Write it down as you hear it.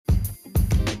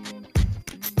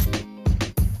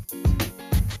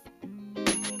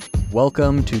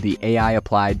Welcome to the AI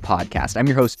Applied podcast. I'm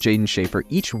your host, Jaden Schaefer.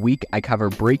 Each week, I cover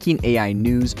breaking AI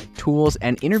news, tools,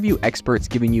 and interview experts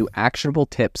giving you actionable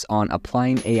tips on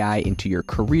applying AI into your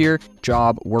career,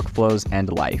 job, workflows,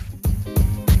 and life.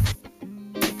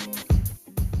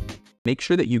 Make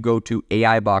sure that you go to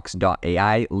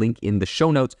aibox.ai, link in the show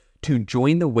notes, to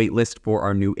join the waitlist for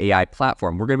our new AI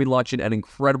platform. We're going to be launching an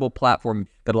incredible platform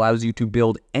that allows you to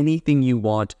build anything you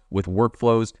want with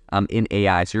workflows in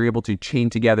AI. So you're able to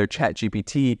chain together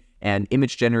ChatGPT and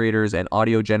image generators and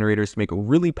audio generators to make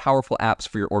really powerful apps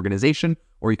for your organization,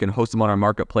 or you can host them on our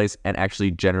marketplace and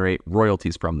actually generate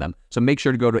royalties from them. So make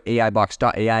sure to go to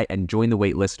aibox.ai and join the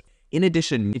waitlist. In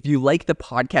addition, if you like the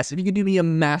podcast, if you could do me a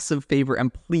massive favor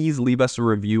and please leave us a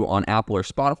review on Apple or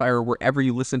Spotify or wherever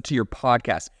you listen to your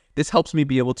podcast. This helps me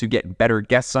be able to get better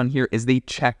guests on here as they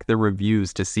check the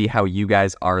reviews to see how you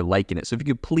guys are liking it. So if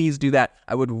you could please do that,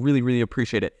 I would really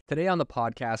appreciate it. Today on the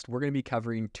podcast, we're going to be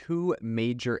covering two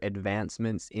major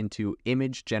advancements into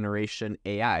image generation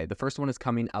AI. The first one is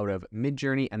coming out of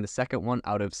MidJourney and the second one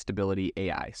out of Stability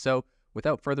AI. So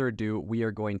without further ado, we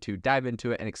are going to dive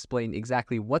into it and explain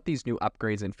exactly what these new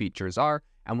upgrades and features are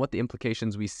and what the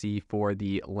implications we see for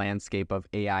the landscape of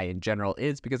AI in general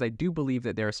is, because I do believe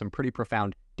that there are some pretty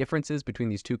profound differences between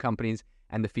these two companies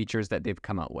and the features that they've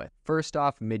come out with. First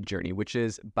off, MidJourney, which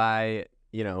is by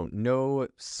no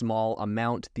small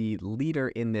amount the leader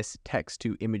in this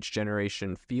text-to-image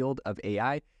generation field of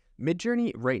AI.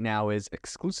 MidJourney right now is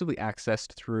exclusively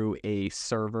accessed through a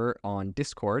server on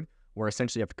Discord, where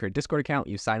essentially you have to create a Discord account,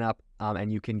 you sign up,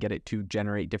 and you can get it to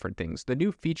generate different things. The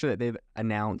new feature that they've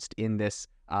announced in this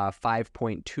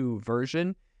 5.2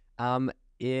 version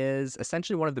is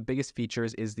essentially one of the biggest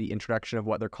features is the introduction of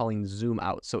what they're calling zoom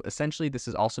out. So essentially this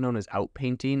is also known as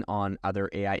outpainting on other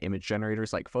AI image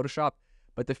generators like Photoshop,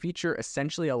 but the feature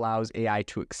essentially allows AI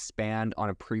to expand on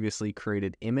a previously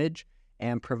created image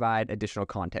and provide additional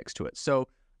context to it. So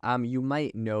you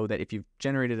might know that if you've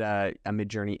generated a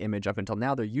MidJourney image up until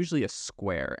now, they're usually a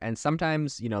square. And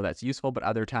sometimes, that's useful, but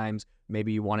other times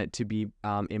maybe you want it to be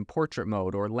in portrait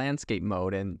mode or landscape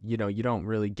mode, and you don't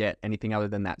really get anything other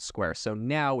than that square. So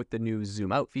now with the new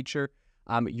zoom out feature,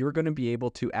 you're going to be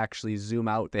able to actually zoom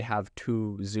out. They have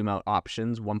two zoom out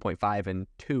options, 1.5 and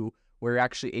 2, where you're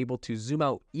actually able to zoom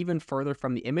out even further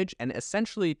from the image, and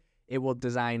essentially it will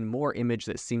design more image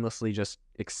that seamlessly just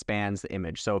expands the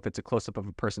image. So if it's a close-up of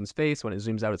a person's face, when it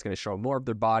zooms out, it's going to show more of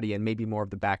their body and maybe more of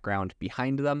the background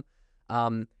behind them.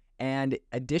 And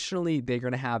additionally, they're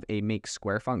going to have a make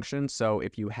square function. So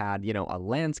if you had, a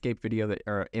landscape video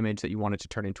or image that you wanted to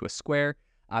turn into a square,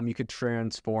 you could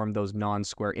transform those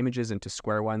non-square images into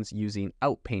square ones using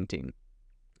outpainting.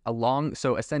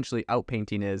 So essentially,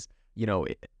 outpainting is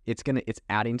it's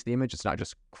adding to the image. It's not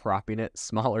just cropping it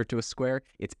smaller to a square.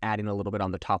 It's adding a little bit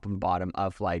on the top and bottom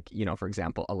of for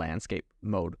example, a landscape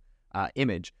mode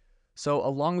image. So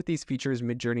along with these features,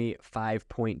 MidJourney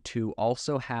 5.2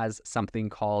 also has something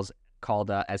called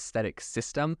aesthetic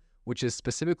system, which is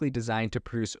specifically designed to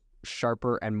produce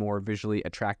sharper and more visually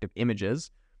attractive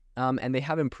images. And they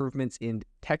have improvements in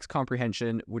text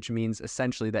comprehension, which means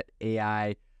essentially that the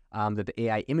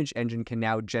AI image engine can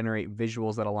now generate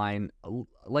visuals that align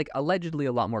allegedly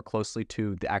a lot more closely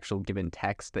to the actual given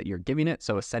text that you're giving it.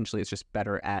 So essentially it's just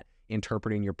better at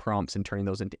interpreting your prompts and turning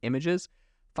those into images.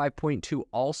 5.2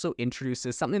 also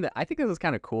introduces something that I think is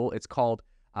kind of cool. It's called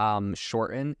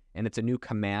shorten, and it's a new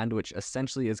command which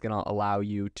essentially is going to allow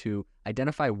you to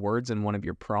identify words in one of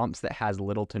your prompts that has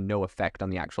little to no effect on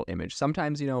the actual image.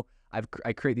 Sometimes,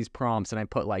 I create these prompts and I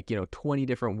put 20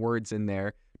 different words in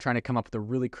there trying to come up with a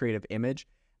really creative image.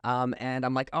 And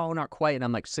I'm like, oh, not quite. And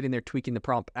I'm sitting there tweaking the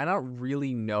prompt. I don't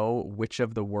really know which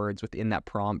of the words within that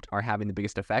prompt are having the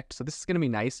biggest effect. So this is going to be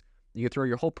nice. You can throw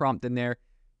your whole prompt in there,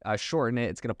 shorten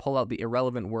it. It's going to pull out the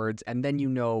irrelevant words. And then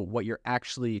what you're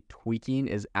actually tweaking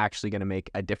is actually going to make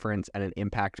a difference and an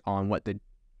impact on what the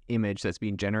image that's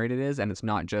being generated is. And it's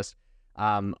not just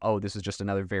this is just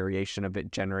another variation of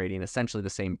it generating essentially the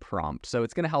same prompt. So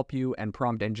it's going to help you and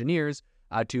prompt engineers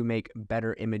to make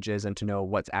better images and to know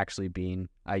what's actually being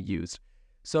used.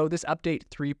 So this update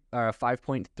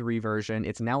 5.3 version,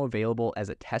 it's now available as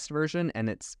a test version, and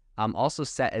it's also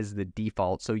set as the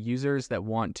default. So users that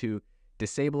want to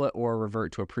disable it or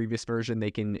revert to a previous version,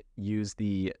 they can use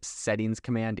the settings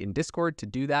command in Discord to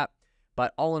do that.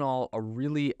 But all in all, a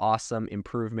really awesome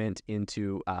improvement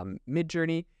into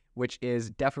MidJourney, which is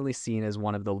definitely seen as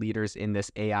one of the leaders in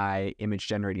this AI image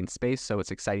generating space. So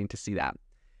it's exciting to see that.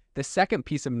 The second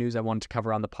piece of news I wanted to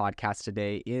cover on the podcast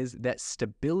today is that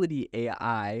Stability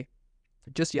AI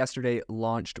just yesterday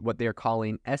launched what they're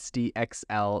calling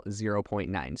SDXL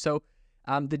 0.9. So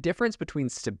The difference between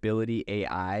Stability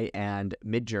AI and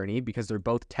MidJourney, because they're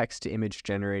both text-to-image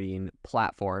generating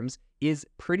platforms, is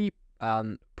pretty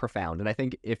profound. And I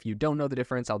think if you don't know the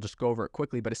difference, I'll just go over it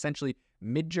quickly. But essentially,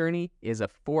 MidJourney is a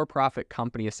for-profit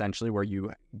company, essentially, where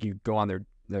you go on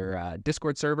their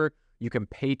Discord server. You can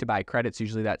pay to buy credits.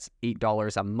 Usually that's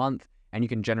 $8 a month, and you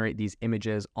can generate these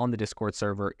images on the Discord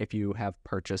server if you have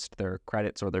purchased their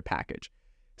credits or their package.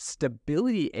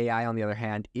 Stability AI, on the other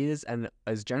hand, is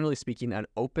generally speaking an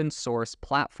open source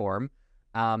platform,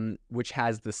 which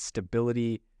has the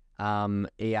Stability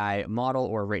AI model,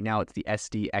 or right now it's the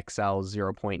SDXL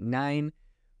 0.9.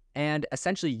 And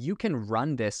essentially you can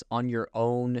run this on your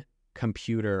own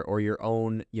computer or your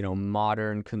own,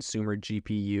 modern consumer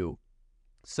GPU.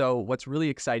 So what's really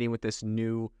exciting with this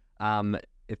new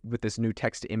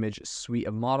text-to-image suite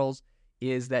of models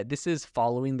is that this is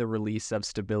following the release of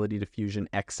Stability Diffusion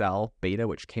XL beta,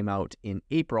 which came out in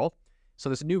April. So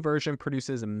this new version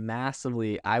produces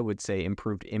massively, I would say,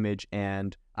 improved image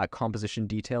and composition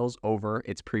details over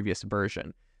its previous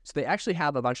version. So they actually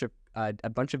have a bunch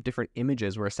of different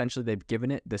images where essentially they've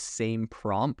given it the same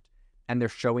prompt and they're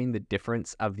showing the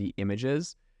difference of the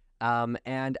images.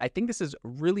 And I think this is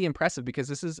really impressive because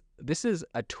this is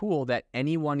a tool that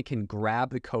anyone can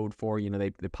grab the code for. They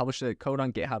publish the code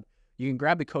on GitHub. You can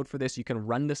grab the code for this. You can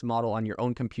run this model on your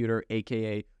own computer,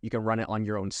 aka you can run it on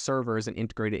your own servers and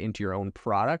integrate it into your own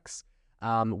products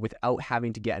without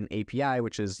having to get an API,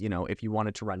 which is, if you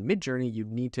wanted to run MidJourney,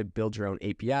 you'd need to build your own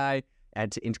API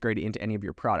and to integrate it into any of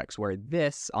your products. Where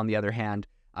this, on the other hand,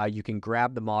 you can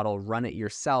grab the model, run it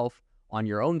yourself on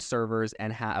your own servers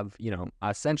and have,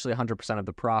 essentially 100% of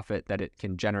the profit that it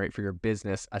can generate for your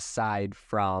business aside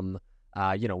from,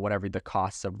 whatever the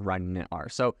costs of running it are.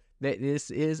 So this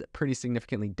is pretty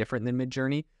significantly different than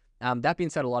MidJourney. That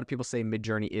being said, a lot of people say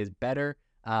MidJourney is better.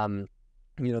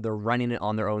 They're running it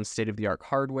on their own state-of-the-art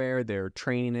hardware. They're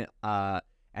training it.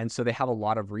 And so they have a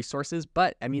lot of resources.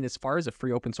 But, as far as a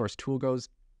free open source tool goes,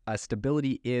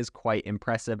 Stability is quite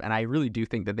impressive. And I really do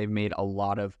think that they've made a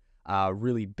lot of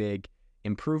really big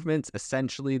improvements.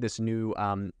 Essentially, this new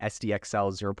SDXL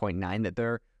 0.9 that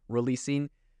they're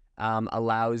releasing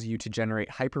allows you to generate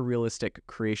hyper-realistic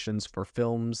creations for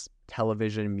films,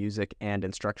 television, music, and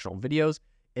instructional videos,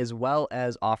 as well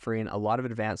as offering a lot of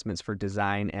advancements for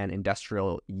design and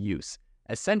industrial use.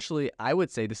 Essentially, I would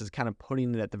say this is kind of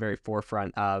putting it at the very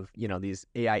forefront of, these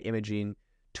AI imaging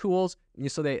tools.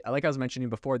 So they, like I was mentioning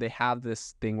before, they have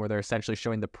this thing where they're essentially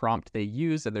showing the prompt they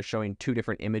use, and they're showing two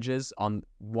different images, on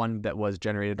one that was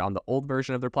generated on the old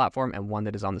version of their platform and one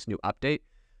that is on this new update.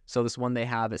 So this one they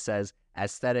have, it says,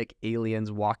 aesthetic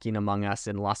aliens walking among us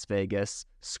in Las Vegas,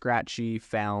 scratchy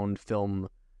found film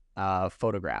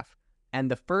photograph. And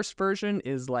the first version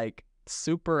is like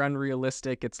super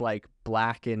unrealistic. It's like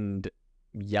black and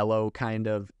yellow kind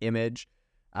of image,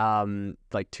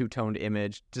 like two-toned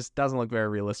image. Just doesn't look very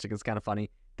realistic. It's kind of funny.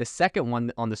 The second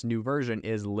one on this new version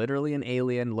is literally an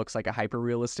alien, looks like a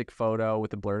hyper-realistic photo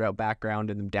with a blurred out background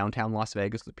in downtown Las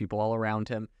Vegas with people all around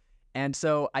him. And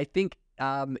so I think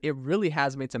it really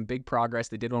has made some big progress.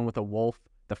 They did one with a wolf.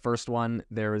 The first one,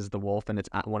 there is the wolf and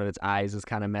one of its eyes is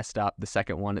kind of messed up. The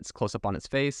second one, it's close up on its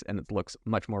face and it looks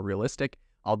much more realistic.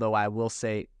 Although I will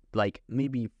say, like,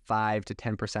 maybe 5 to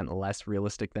 10% less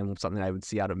realistic than something I would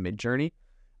see out of MidJourney,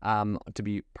 to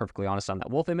be perfectly honest, on that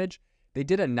wolf image. They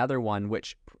did another one,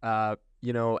 which, as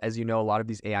you know, a lot of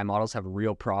these AI models have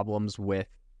real problems with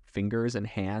fingers and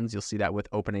hands. You'll see that with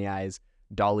OpenAI's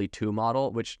DALL-E 2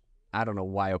 model, which I don't know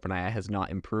why OpenAI has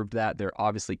not improved that. They're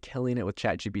obviously killing it with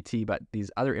ChatGPT, but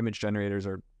these other image generators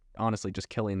are honestly just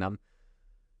killing them.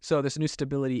 So this new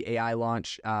Stability AI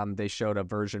launch, they showed a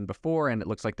version before, and it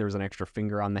looks like there's an extra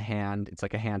finger on the hand. It's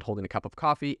like a hand holding a cup of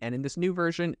coffee. And in this new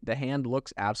version, the hand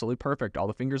looks absolutely perfect. All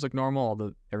the fingers look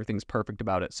normal. Everything's perfect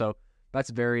about it. So that's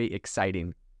very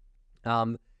exciting.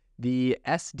 The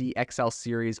SDXL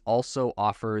series also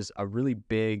offers a really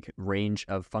big range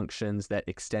of functions that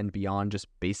extend beyond just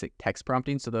basic text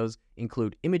prompting. So those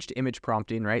include image-to-image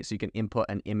prompting, right? So you can input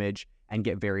an image and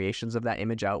get variations of that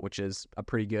image out, which is a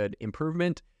pretty good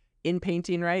improvement. In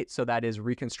painting, right? So that is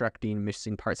reconstructing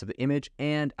missing parts of the image,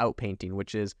 and out painting,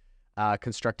 which is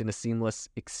constructing a seamless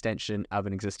extension of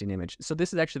an existing image. So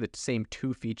this is actually the same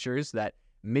two features that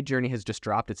MidJourney has just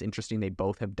dropped. It's interesting. They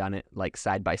both have done it like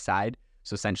side by side.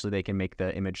 So essentially they can make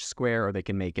the image square, or they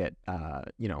can make it,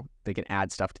 they can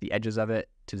add stuff to the edges of it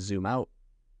to zoom out.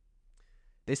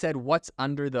 They said, what's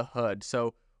under the hood?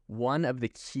 So one of the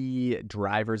key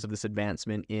drivers of this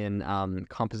advancement in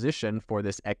composition for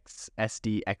this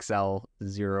SDXL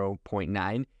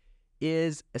 0.9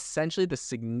 is essentially the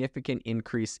significant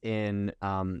increase in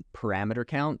parameter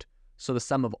count. So the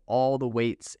sum of all the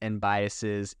weights and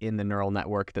biases in the neural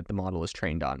network that the model is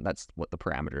trained on. That's what the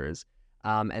parameter is.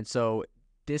 And so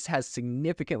this has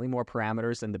significantly more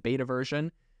parameters than the beta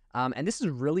version. And this is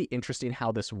really interesting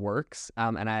how this works. So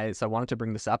I wanted to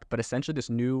bring this up, but essentially this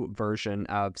new version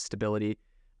of stability,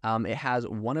 it has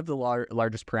one of the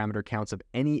largest parameter counts of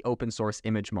any open source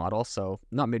image model. So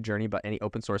not MidJourney, but any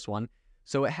open source one.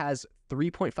 So it has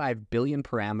 3.5 billion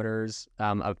parameters,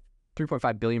 of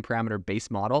 3.5 billion parameter base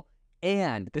model.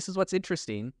 And this is what's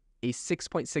interesting, a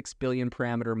 6.6 billion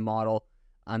parameter model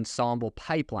ensemble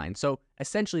pipeline. So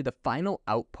essentially the final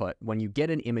output, when you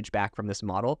get an image back from this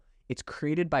model, it's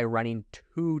created by running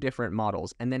 2 different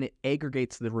models, and then it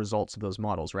aggregates the results of those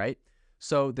models, right?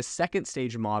 So the second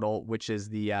stage model, which is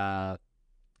the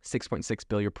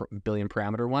 6.6 billion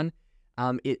parameter one,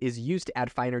 it is used to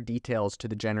add finer details to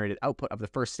the generated output of the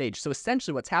first stage. So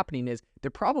essentially what's happening is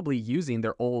they're probably using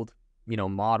their old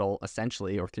model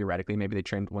essentially, or theoretically, maybe they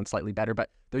trained one slightly better, but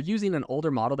they're using an older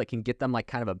model that can get them like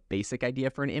kind of a basic idea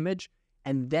for an image.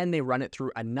 And then they run it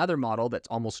through another model that's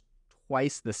almost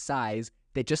twice the size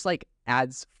that just like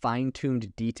adds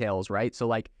fine-tuned details, right? So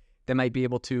like they might be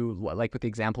able to, like with the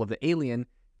example of the alien,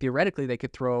 theoretically they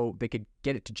could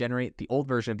get it to generate the old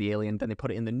version of the alien, then they put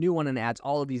it in the new one and adds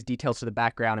all of these details to the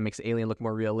background and makes the alien look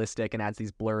more realistic and adds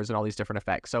these blurs and all these different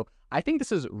effects. So I think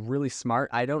this is really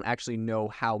smart. I don't actually know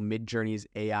how MidJourney's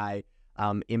AI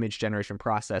image generation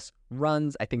process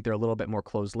runs. I think they're a little bit more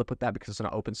closed lip with that because it's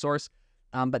not open source.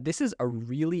 But this is a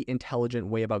really intelligent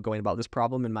way about going about this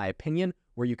problem, in my opinion,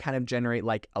 where you kind of generate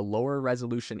like a lower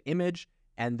resolution image,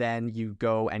 and then you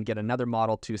go and get another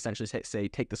model to essentially say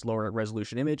take this lower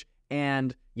resolution image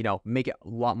and, make it a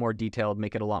lot more detailed,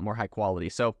 make it a lot more high quality.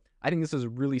 So I think this is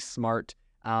really smart.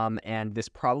 And this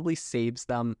probably saves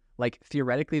them, like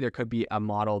theoretically there could be a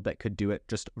model that could do it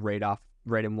just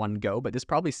right in one go, but this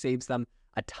probably saves them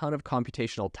a ton of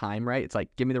computational time, right? It's like,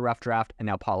 give me the rough draft and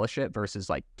now polish it versus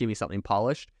like, give me something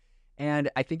polished.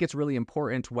 And I think it's really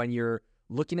important when you're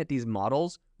looking at these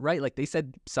models, right? Like they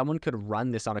said, someone could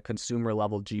run this on a consumer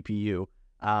level GPU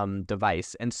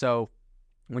device. And so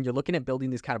when you're looking at building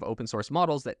these kind of open source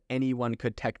models that anyone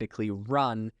could technically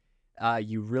run,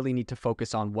 you really need to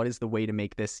focus on what is the way to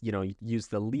make this, use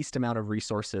the least amount of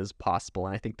resources possible.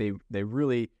 And I think they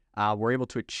really were able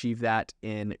to achieve that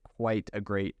in quite a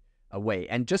great way.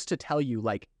 And just to tell you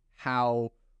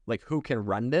who can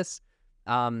run this,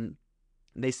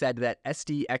 they said that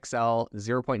SDXL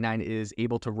 0.9 is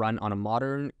able to run on a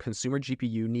modern consumer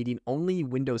GPU needing only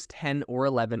Windows 10 or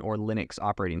 11 or Linux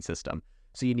operating system.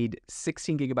 So you need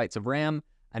 16 gigabytes of RAM,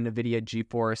 a NVIDIA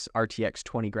GeForce RTX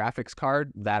 20 graphics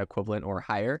card, that equivalent or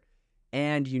higher,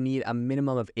 and you need a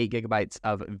minimum of 8 gigabytes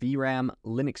of VRAM.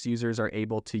 Linux users are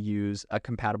able to use a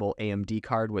compatible AMD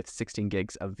card with 16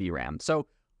 gigs of VRAM. So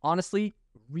honestly,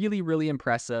 really, really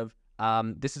impressive.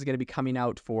 This is going to be coming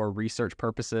out for research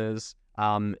purposes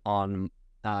on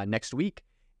next week.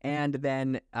 And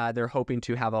then they're hoping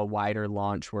to have a wider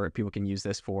launch where people can use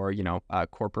this for,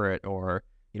 corporate or,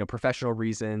 professional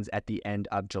reasons at the end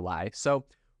of July. So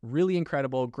really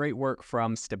incredible, great work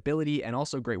from Stability and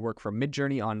also great work from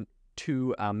MidJourney on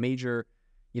 2 major,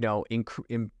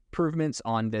 improvements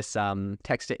on this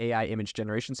text to AI image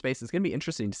generation space. It's going to be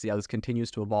interesting to see how this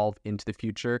continues to evolve into the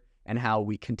future and how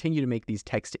we continue to make these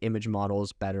text to image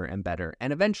models better and better,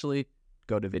 and eventually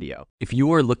go to video. If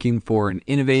you are looking for an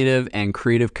innovative and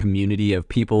creative community of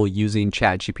people using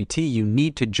ChatGPT, you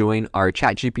need to join our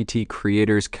ChatGPT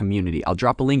creators community. I'll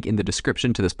drop a link in the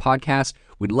description to this podcast.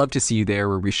 We'd love to see you there,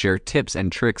 where we share tips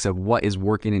and tricks of what is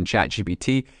working in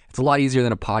ChatGPT. It's a lot easier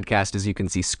than a podcast, as you can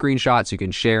see screenshots, you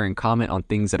can share and comment on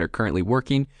things that are currently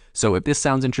working. So if this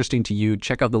sounds interesting to you,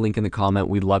 check out the link in the comment.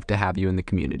 We'd love to have you in the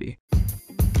community.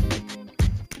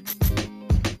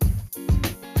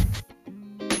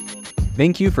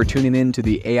 Thank you for tuning in to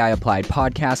the AI Applied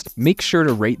podcast. Make sure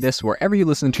to rate this wherever you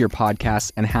listen to your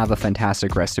podcasts, and have a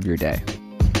fantastic rest of your day.